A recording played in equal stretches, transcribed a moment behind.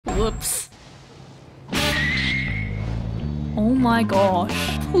Whoops. Oh my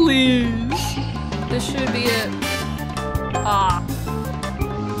gosh. Please. This should be it. Ah.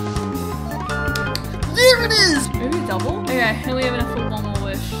 There it is! Maybe a double? Okay, and we have enough for one more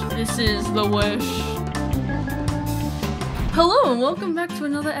wish. This is the wish. Hello and welcome back to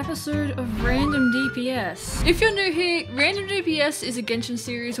another episode of Random DPS. If you're new here, Random DPS is a Genshin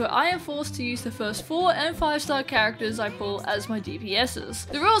series where I am forced to use the first 4 and 5-star characters I pull as my DPSs.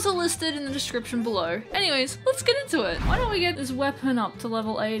 The rules are listed in the description below. Anyways, let's get into it. Why don't we get this weapon up to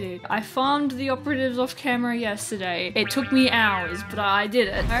level 80? I farmed the operatives off camera yesterday. It took me hours, but I did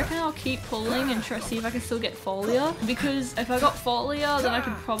it. I reckon I'll keep pulling and try to see if I can still get Folia, because if I got Folia, then I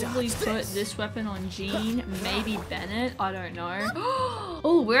could probably put this weapon on Jean, maybe Bennett, I don't know.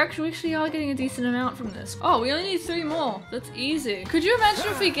 Oh, we actually are getting a decent amount from this. Oh, we only need 3 more. That's easy. Could you imagine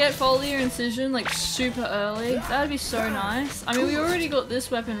if we get Folia Incision like super early? That'd be so nice. I mean, we already got this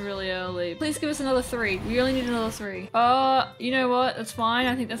weapon really early. Please give us another 3. We only need another 3. You know what? That's fine.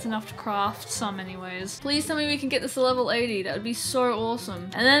 I think that's enough to craft some anyways. Please tell me we can get this to level 80. That would be so awesome.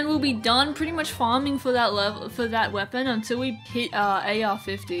 And then we'll be done pretty much farming for that level, for that weapon until we hit AR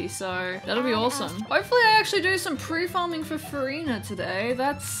 50. So that'll be awesome. Hopefully I actually do some pre-farming for Farina today.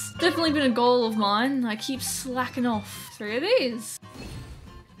 That's definitely been a goal of mine. I keep slacking off. 3 of these.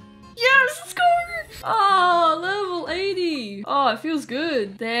 Yes, let's go! Oh, level 80. Oh, it feels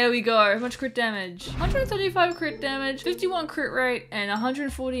good. There we go. How much crit damage? 135 crit damage, 51 crit rate, and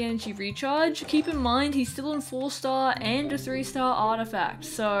 140 energy recharge. Keep in mind, he's still in 4-star and a 3-star artifact.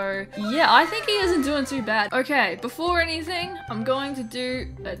 So, yeah, I think he isn't doing too bad. Okay, before anything, I'm going to do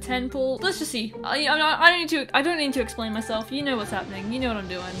a 10 pull. Let's just see. I don't need to explain myself. You know what's happening. You know what I'm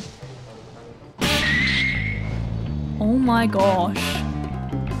doing. Oh my gosh.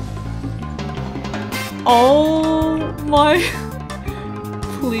 Oh my,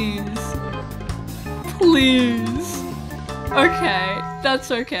 please, please. Okay,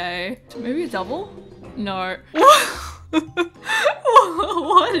 that's okay. Maybe a double? No.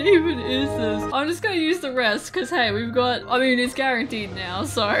 What even is this? I'm just gonna use the rest because hey, we've got, I mean, it's guaranteed now,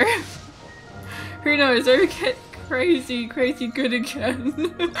 so who knows, maybe get crazy good again.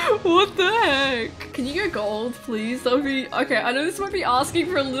 What the heck? Can you go gold, please? That would be, okay, I know this might be asking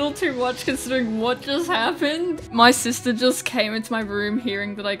for a little too much considering what just happened. My sister just came into my room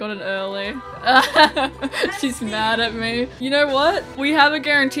hearing that I got it early. She's mad at me. You know what? We have it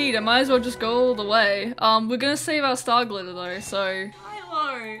guaranteed. I might as well just go all the way. We're gonna save our star glitter though, so.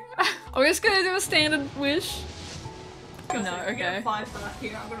 Hello. I'm just gonna do a standard wish. No, okay. 5-star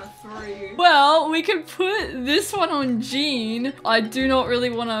here, I've got a 3. Well, we can put this one on Jean. I do not really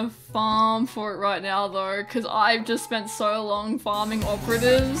want to farm for it right now though, because I've just spent so long farming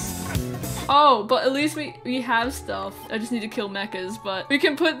operatives. Oh, but at least we have stuff. I just need to kill mechas, but we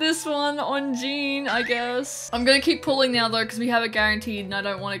can put this one on Jean, I guess. I'm gonna keep pulling now though, because we have it guaranteed and I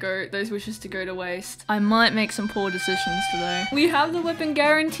don't want to go those wishes to go to waste. I might make some poor decisions today. We have the weapon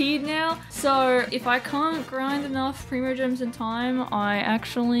guaranteed now, so if I can't grind enough primo gems in time, I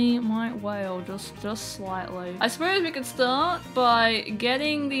actually might wail just slightly. I suppose we could start by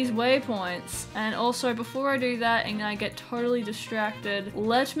getting these waypoints, and also before I do that and I get totally distracted,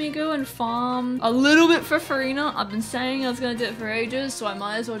 let me go and farm a little bit for Farina. I've been saying I was gonna do it for ages, so I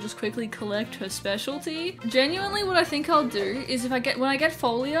might as well just quickly collect her specialty. Genuinely, what I think I'll do is when I get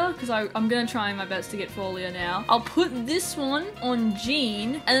Folia, because I'm gonna try my best to get Folia now, I'll put this one on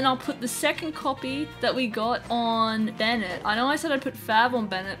Jean, and then I'll put the second copy that we got on Bennett. I know I said I'd put Fab on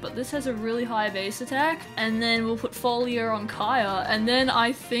Bennett, but this has a really high base attack, and then we'll put Folia on Kaya, and then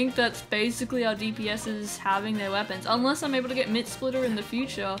I think that's basically our DPSs having their weapons, unless I'm able to get Mid Splitter in the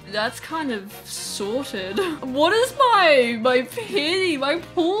future. That's kind of sorted. What is my pity? My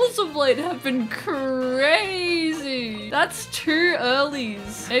pulls of late have been crazy. That's 2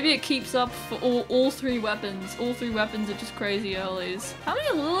 earlies. Maybe it keeps up for all 3 weapons. All 3 weapons are just crazy earlies. How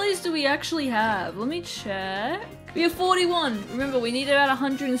many lilies do we actually have? Let me check. We have 41. Remember, we need about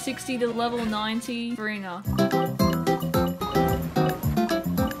 160 to level 90 Farina.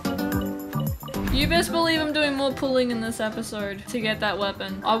 You best believe I'm doing more pulling in this episode to get that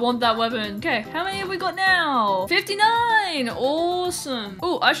weapon. I want that weapon. Okay, how many have we got now? 59! Awesome.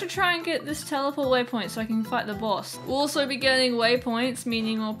 Oh, I should try and get this teleport waypoint so I can fight the boss. We'll also be getting waypoints,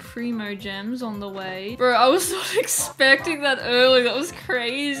 meaning more primo gems on the way. Bro, I was not expecting that early. That was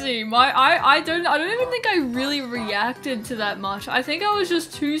crazy. I don't even think I really reacted to that much. I think I was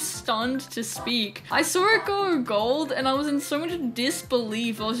just too stunned to speak. I saw it go gold and I was in so much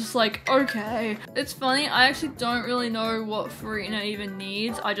disbelief. I was just like, okay. It's funny, I actually don't really know what Farina even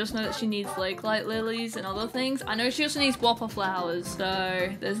needs. I just know that she needs lake light lilies and other things. I know she also needs whopper flowers, so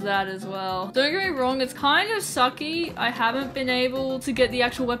there's that as well. Don't get me wrong, it's kind of sucky. I haven't been able to get the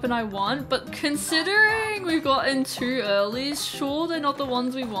actual weapon I want, but considering we've gotten 2 earlies, sure they're not the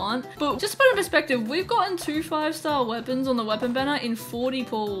ones we want, but just put in perspective, we've gotten 2 5-star weapons on the weapon banner in 40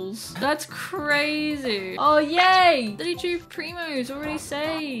 pulls. That's crazy. Oh yay! 32 primos already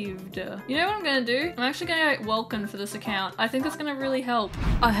saved. You know what I'm gonna do? I'm actually gonna get Welkin for this account. I think that's gonna really help.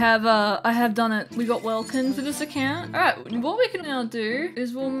 I have done it. We got Welkin for this account. Alright, what we can now do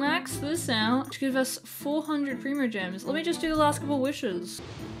is we'll max this out, which gives us 400 primo gems. Let me just do the last couple wishes.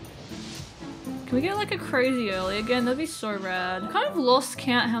 Can we get like a crazy early again? That'd be so rad. Kind of lost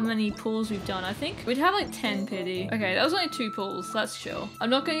count how many pulls we've done. I think we'd have like 10 pity. Okay, that was only 2 pulls. That's chill. I'm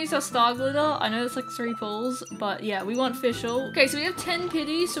not gonna use our star glitter. I know it's like 3 pulls, but yeah, we want official. Okay, so we have 10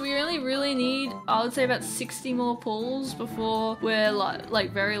 pity, so we only really need, I would say, about 60 more pulls before we're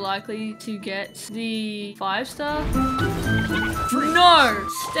like very likely to get the 5-star. No!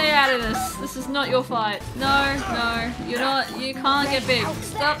 Stay out of this. This is not your fight. No, you're not. You can't get big.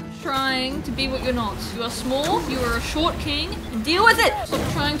 Stop trying to be what you're not. You are small, you are a short king, and deal with it!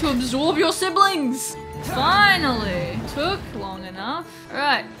 Stop trying to absorb your siblings! Finally! Took long enough.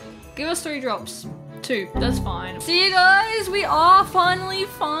 Alright, give us 3 drops. 2, that's fine. See you guys, we are finally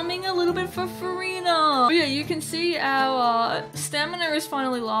farming a little bit for Farina. But yeah, you can see our stamina is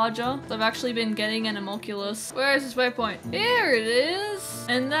finally larger. I've actually been getting an homunculus. Where is this waypoint? Here it is.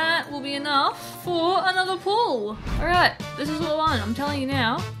 And that will be enough for another pull. Alright, this is what I want, I'm telling you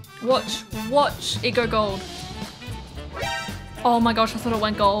now. Watch it go gold. Oh my gosh, I thought it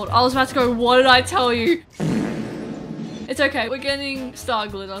went gold. I was about to go, what did I tell you? It's okay, we're getting star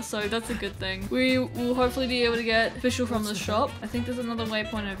glitter, so that's a good thing. We will hopefully be able to get official from the shop. I think there's another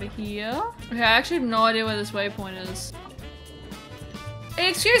waypoint over here. Okay, I actually have no idea where this waypoint is.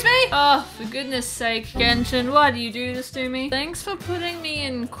 Excuse me? Oh, for goodness sake, Genshin, why do you do this to me? Thanks for putting me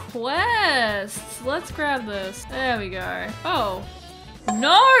in quests. Let's grab this. There we go. Oh.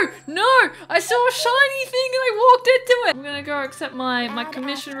 No! I saw a shiny thing and I walked into it! I'm gonna go accept my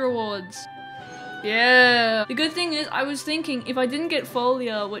commission rewards. Yeah. The good thing is, I was thinking if I didn't get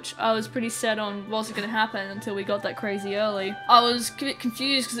Folia, which I was pretty set on wasn't gonna happen until we got that crazy early, I was a bit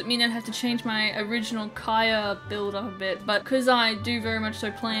confused because it meant I'd have to change my original Kaya build up a bit, but because I do very much so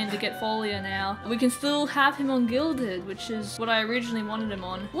plan to get Folia now, we can still have him on Gilded, which is what I originally wanted him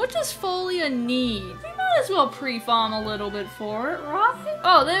on. What does Folia need? We might as well pre-farm a little bit for it, right?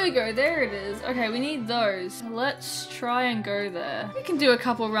 Oh, there we go, there it is. Okay, we need those. Let's try and go there. We can do a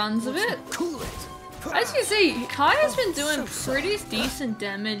couple runs of it. As you can see, Kaya's been doing pretty decent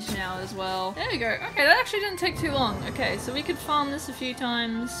damage now as well. There we go. Okay, that actually didn't take too long. Okay, so we could farm this a few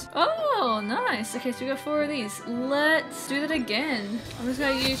times. Oh, nice. Okay, so we got 4 of these. Let's do that again. I'm just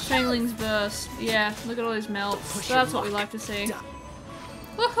gonna use Changling's Burst. Yeah, look at all those melts. So that's what we like to see.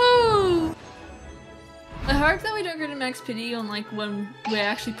 Woohoo! I hope that we don't go to max pity on like when we're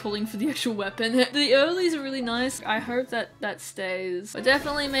actually pulling for the actual weapon. The earlies are really nice. I hope that that stays. We're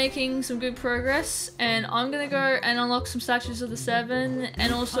definitely making some good progress, and I'm gonna go and unlock some statues of the 7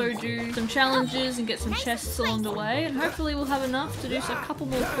 and also do some challenges and get some chests along the way, and hopefully we'll have enough to do a couple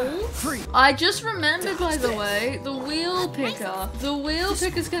more pulls. I just remembered, by the way, the wheel picker. The wheel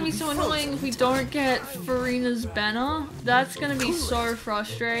picker is gonna be so annoying if we don't get Farina's banner. That's gonna be so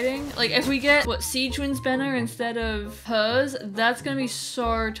frustrating. Like if we get Siegewin's banner instead of hers, that's gonna be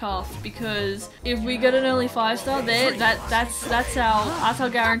so tough, because if we get an early 5-star there, that's our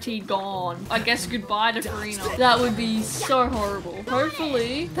guaranteed gone. I guess goodbye to Farina. That would be so horrible.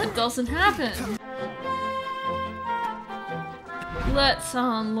 Hopefully that doesn't happen. Let's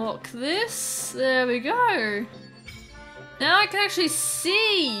unlock this. There we go. Now I can actually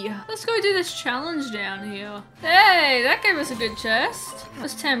see. Let's go do this challenge down here. Hey, that gave us a good chest.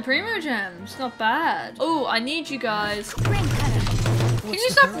 That's 10 primo gems. Not bad. Oh, I need you guys. Can you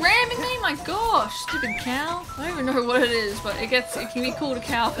stop ramming me? My gosh, stupid cow. I don't even know what it is, but it can be called a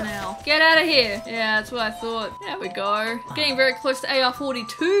cow for now. Get out of here. Yeah, that's what I thought. There we go. Getting very close to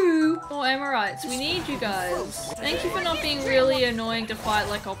AR-42. More Emirites. We need you guys. Thank you for not being really annoying to fight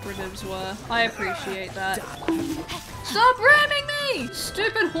like operatives were. I appreciate that. Stop ramming me!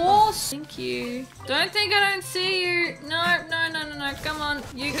 Stupid horse! Thank you. Don't think I don't see you. No. Come on.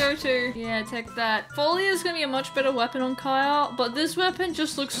 You go too. Yeah, take that. Folia is going to be a much better weapon on Kaya, but this weapon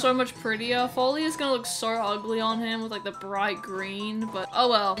just looks so much prettier. Folia is going to look so ugly on him with like the bright green, but oh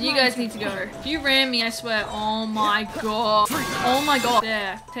well. You guys need to go. If you ram me, I swear. Oh my god. Oh my god.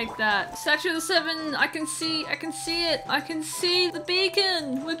 There, take that. Statue of the Seven, I can see it. I can see the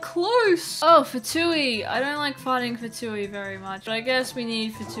beacon. We're close. Oh, Fatui. I don't like fighting Fatui very much, but I guess we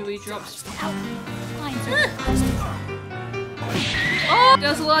need Fatui drops. Oh,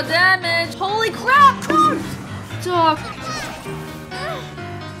 does a lot of damage. Holy crap. Dog.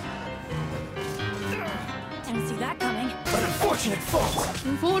 Didn't see that coming. An unfortunate fault.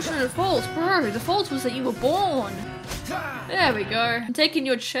 Unfortunate fault, bro. The fault was that you were born. There we go. I'm taking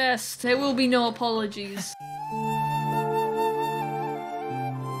your chest. There will be no apologies.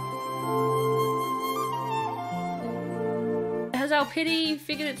 Has our pity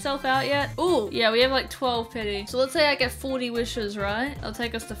figured itself out yet? Ooh, yeah, we have like 12 pity. So let's say I get 40 wishes, right? That'll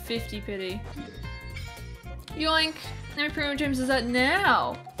take us to 50 pity. Yoink. How many primo gems is that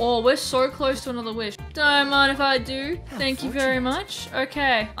now? Oh, we're so close to another wish. Don't mind if I do. Thank you very much.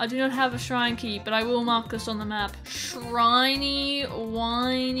 Okay, I do not have a shrine key, but I will mark this on the map. Shriney,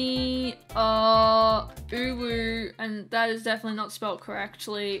 whiny, uwu, and that is definitely not spelled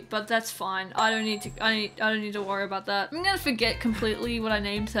correctly, but that's fine. I don't need to worry about that. I'm gonna forget completely what I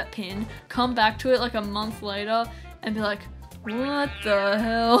named that pin, come back to it like a month later, and be like, what the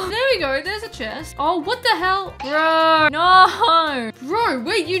hell? There we go, there's a chest. Oh, what the hell? Bro, no! Bro,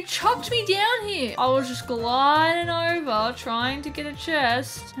 wait, you chucked me down here. I was just gliding over, trying to get a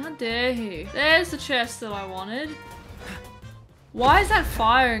chest. How dare he? There's the chest that I wanted. Why is that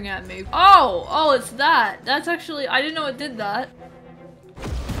firing at me? Oh, it's that. That's actually, I didn't know it did that.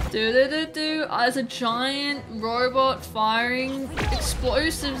 There's a giant robot firing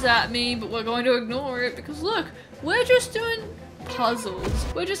explosives at me, but we're going to ignore it because look, we're just doing puzzles.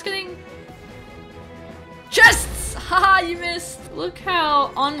 We're just getting chests! Haha, you missed! Look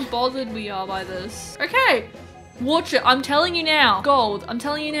how unbothered we are by this. Okay, watch it. I'm telling you now. Gold. I'm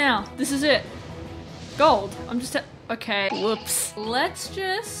telling you now. This is it. Gold. Okay, whoops. Let's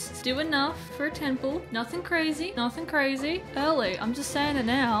just do enough for a temple. Nothing crazy. Nothing crazy. Early. I'm just saying it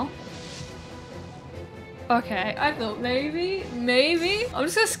now. Okay, I thought maybe. I'm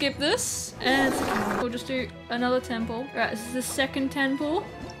just gonna skip this and we'll just do another temple. Right, this is the second temple.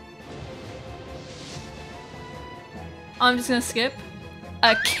 I'm just gonna skip.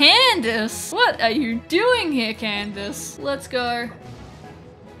 Candace! What are you doing here, Candace? Let's go.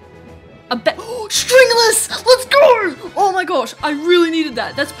 Stringless! Let's go! Oh my gosh, I really needed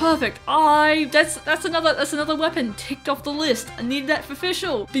that. That's perfect. That's another weapon ticked off the list. I need that for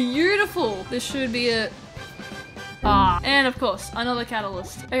official. Beautiful. This should be it. And of course, another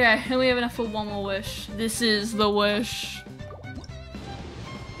catalyst. Okay, and we have enough for one more wish. This is the wish.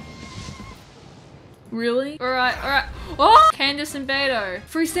 Really? Alright. Oh! Candace and Beto.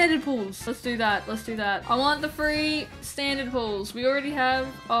 Free standard pools. Let's do that. I want the free standard pools. We already have...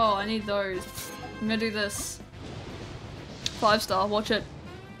 Oh, I need those. I'm gonna do this. 5-star. Watch it.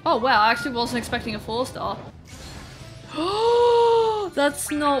 Oh, wow. I actually wasn't expecting a 4-star. Oh,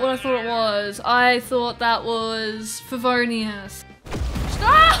 that's not what I thought it was. I thought that was Favonius.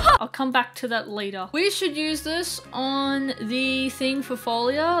 Ah! I'll come back to that later. We should use this on the thing for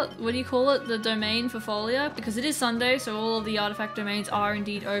Folia. What do you call it? The domain for Folia? Because it is Sunday, so all of the artifact domains are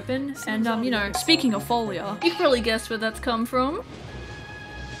indeed open. And, you know, speaking of Folia, you can probably guess where that's come from.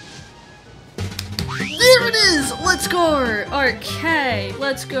 There it is! Let's go! Okay,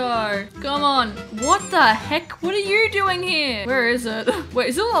 let's go. Come on. What the heck? What are you doing here? Where is it? Wait,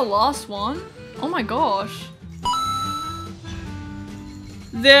 is it the last one? Oh my gosh.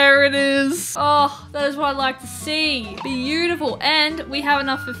 There it is. Oh, that is what I like to see. Beautiful. And we have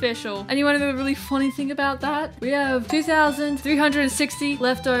enough official. And you want to know the really funny thing about that? We have 2,360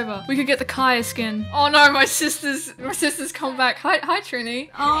 left over. We could get the Kaya skin. Oh no, my sister's come back. Hi Trini.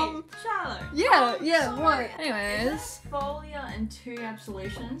 Charlotte. Yeah, Sorry. what? Anyways. Folia and 2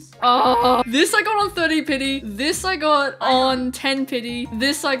 absolutions. Oh, this I got on 30 pity. This I got on 10 pity.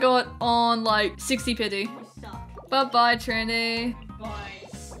 This I got on like 60 pity. You suck. Bye-bye, Trini. Bye,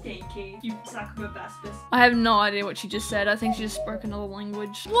 stinky. You suck with Vastus. I have no idea what she just said. I think she just spoke another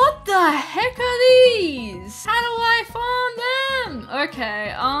language. What the heck are these? How do I farm them?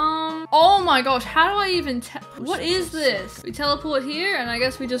 Okay, oh my gosh, how do I even what is this? We teleport here and I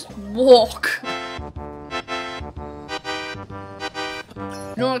guess we just walk.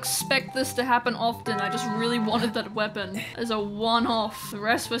 I don't expect this to happen often. I just really wanted that weapon as a one-off. The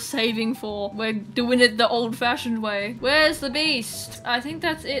rest we're saving for. We're doing it the old-fashioned way. Where's the beast? I think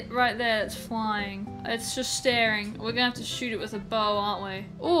that's it right there. It's flying. It's just staring. We're gonna have to shoot it with a bow, aren't we?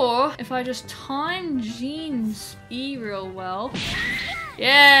 Or if I just time Jean's E real well.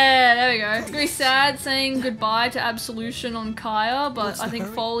 Yeah, there we go. It's gonna be sad saying goodbye to Absolution on Kaya, but I think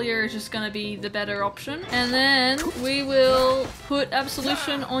Folia is just gonna be the better option. And then we will put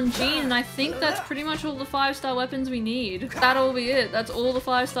Absolution on Jean, and I think that's pretty much all the 5-star weapons we need. That'll be it. That's all the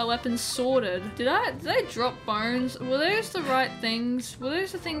 5-star weapons sorted. Did I drop bones? Were those the right things? Were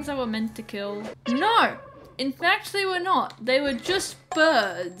those the things I were meant to kill? No! In fact, they were not. They were just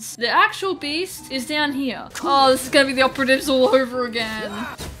birds. The actual beast is down here. Oh, this is gonna be the operatives all over again.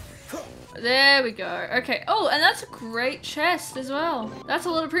 There we go. Okay. Oh, and that's a great chest as well. That's a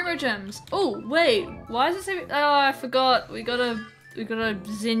lot of Primo Gems. Oh, wait. Why is it say— oh, I forgot. We got a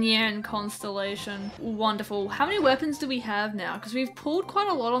Xinyan constellation. Wonderful. How many weapons do we have now? Because we've pulled quite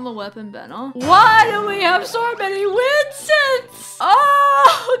a lot on the weapon banner. Why do we have so many Winsets?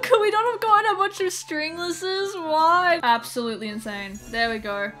 Oh, could we not have gotten a bunch of stringlesses? Why? Absolutely insane. There we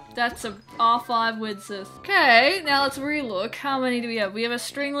go. That's a R5 Winseth. Okay, now let's relook. How many do we have? We have a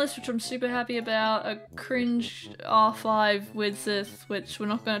stringless, which I'm super happy about, a cringe R5 Winseth, which we're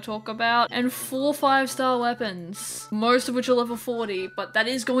not going to talk about, and 4 5-star weapons, most of which are level 40, but that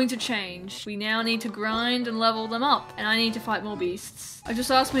is going to change. We now need to grind and level them up, and I need to fight more beasts. I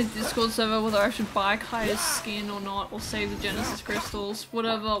just asked my Discord server whether I should buy Kaya's skin or not, or save the Genesis crystals,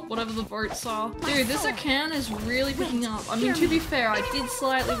 whatever the votes are. Dude, this account is really picking up. I mean, to be fair, I did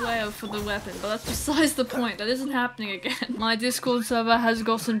slightly wail for the weapon, but that's besides the point. That isn't happening again. My Discord server has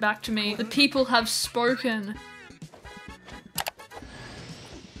gotten back to me. The people have spoken.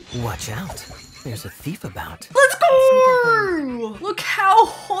 Watch out. There's a thief about. Let's go! Look how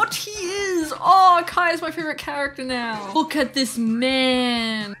hot he is! Oh, Kaya's my favorite character now. Look at this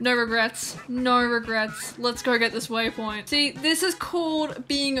man. No regrets. No regrets. Let's go get this waypoint. See, this is called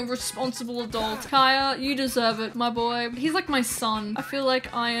being a responsible adult. Kaya, you deserve it, my boy. He's like my son. I feel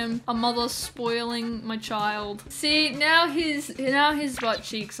like I am a mother spoiling my child. See, now his butt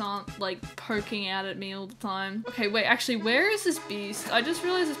cheeks aren't like poking out at me all the time. Okay, wait, actually, where is this beast? I just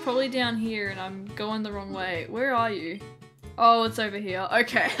realized it's probably down here and I'm going the wrong way. Where are you? Oh, it's over here.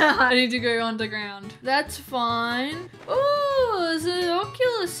 Okay. I need to go underground. That's fine. Oh, there's an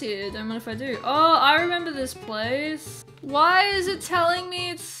Oculus here. Don't mind if I do. Oh, I remember this place. Why is it telling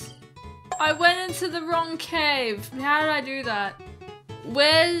me it's— I went into the wrong cave. How did I do that?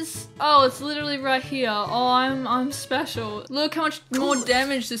 Where's— oh, it's literally right here. Oh, I'm special. Look how much more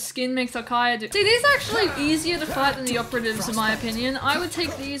damage the skin makes Akaya do. See, these are actually easier to fight than the operatives in my opinion. I would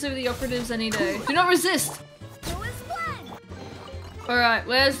take these over the operatives any day. Do not resist! Alright,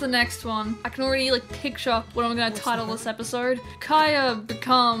 where's the next one? I can already like picture what I'm gonna title this episode. Kaya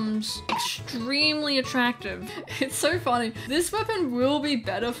becomes extremely attractive. It's so funny. This weapon will be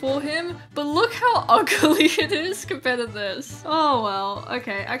better for him, but look how ugly it is compared to this. Oh well,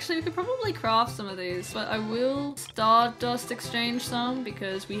 okay. Actually, we could probably craft some of these, but I will Stardust exchange some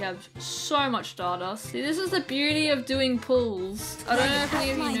because we have so much Stardust. See, this is the beauty of doing pulls. I don't know if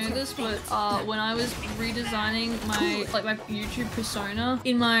any of you know this, but when I was redesigning my YouTube persona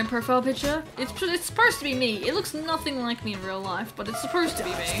in my profile picture, it's supposed to be me. It looks nothing like me in real life, but it's supposed to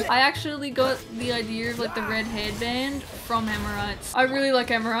be me. I actually got the idea of like the red headband from Amorite's. I really like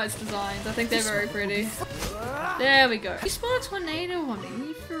Amorite's designs. I think they're very pretty. There we go. You spawned a tornado on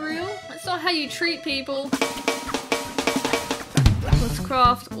me, for real? That's not how you treat people. Let's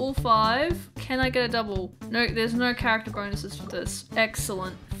craft all 5. Can I get a double? No, there's no character bonuses for this.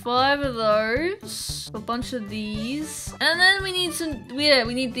 Excellent. 5 of those, a bunch of these, and then we need some— yeah,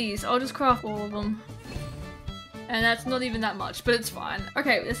 we need these. I'll just craft all of them. And that's not even that much, but it's fine.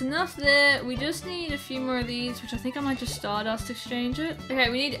 Okay, there's enough there. We just need a few more of these, which I think I might just Stardust exchange it. Okay,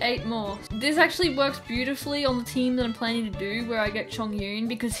 we need 8 more. This actually works beautifully on the team that I'm planning to do, where I get Chongyun,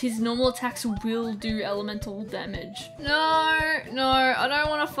 because his normal attacks will do elemental damage. No, I don't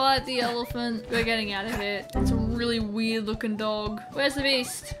want to fight the elephant. We're getting out of here. It's a really weird looking dog. Where's the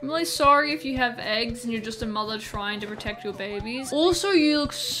beast? I'm really sorry if you have eggs and you're just a mother trying to protect your babies. Also, you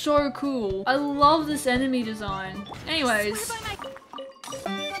look so cool. I love this enemy design. Anyways.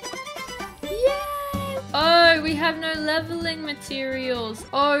 Oh, we have no leveling materials.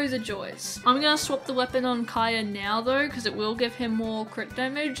 Oh, the joys. I'm gonna swap the weapon on Kaya now though, because it will give him more crit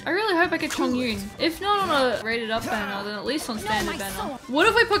damage. I really hope I get Chongyun. If not on a rated up banner, then at least on standard banner. What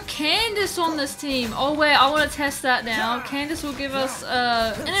if we put Candace on this team? Oh wait, I want to test that now. Candace will give us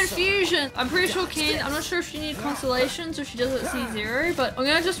an infusion. I'm pretty sure I'm not sure if she needs constellations or she does it at C0, but I'm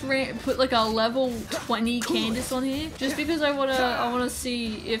gonna just put like a level 20 Candace on here, just because I wanna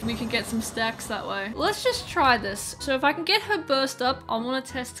see if we can get some stacks that way. Let's just try this. So if I can get her burst up, I want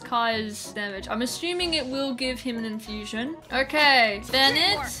to test Kaya's damage. I'm assuming it will give him an infusion. Okay,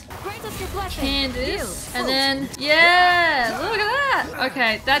 Bennett, Grant us your blessing. Candace. And then, yeah, look at that.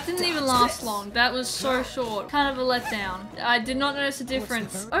 Okay, that didn't even last long. That was so short. Kind of a letdown. I did not notice a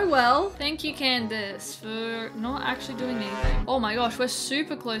difference. Oh well. Thank you, Candace, for not actually doing anything. Oh my gosh, we're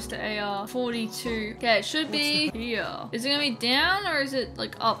super close to AR 42. Okay, it should be here. Is it gonna be down or is it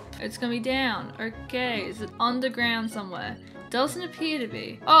like up? It's gonna be down. Okay, is it underground somewhere? Doesn't appear to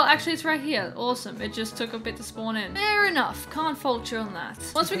be. Oh, actually it's right here. Awesome. It just took a bit to spawn in. Fair enough. Can't fault you on that.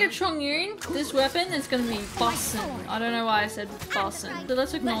 Once we get Chongyun, this weapon is gonna be bussin'. I don't know why I said bussin'. So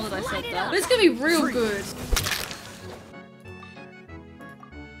let's ignore that I said that. But it's gonna be real good.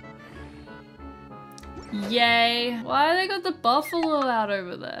 Yay. Why they got the buffalo out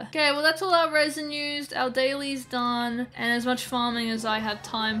over there? Okay, well that's all our resin used. Our daily's done. And as much farming as I have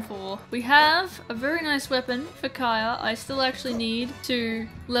time for. We have a very nice weapon for Kaya. I still actually need to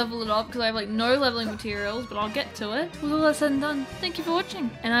level it up because I have like no leveling materials, but I'll get to it. With all that said and done, thank you for watching.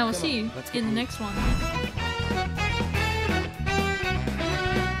 And I will see you in the next one.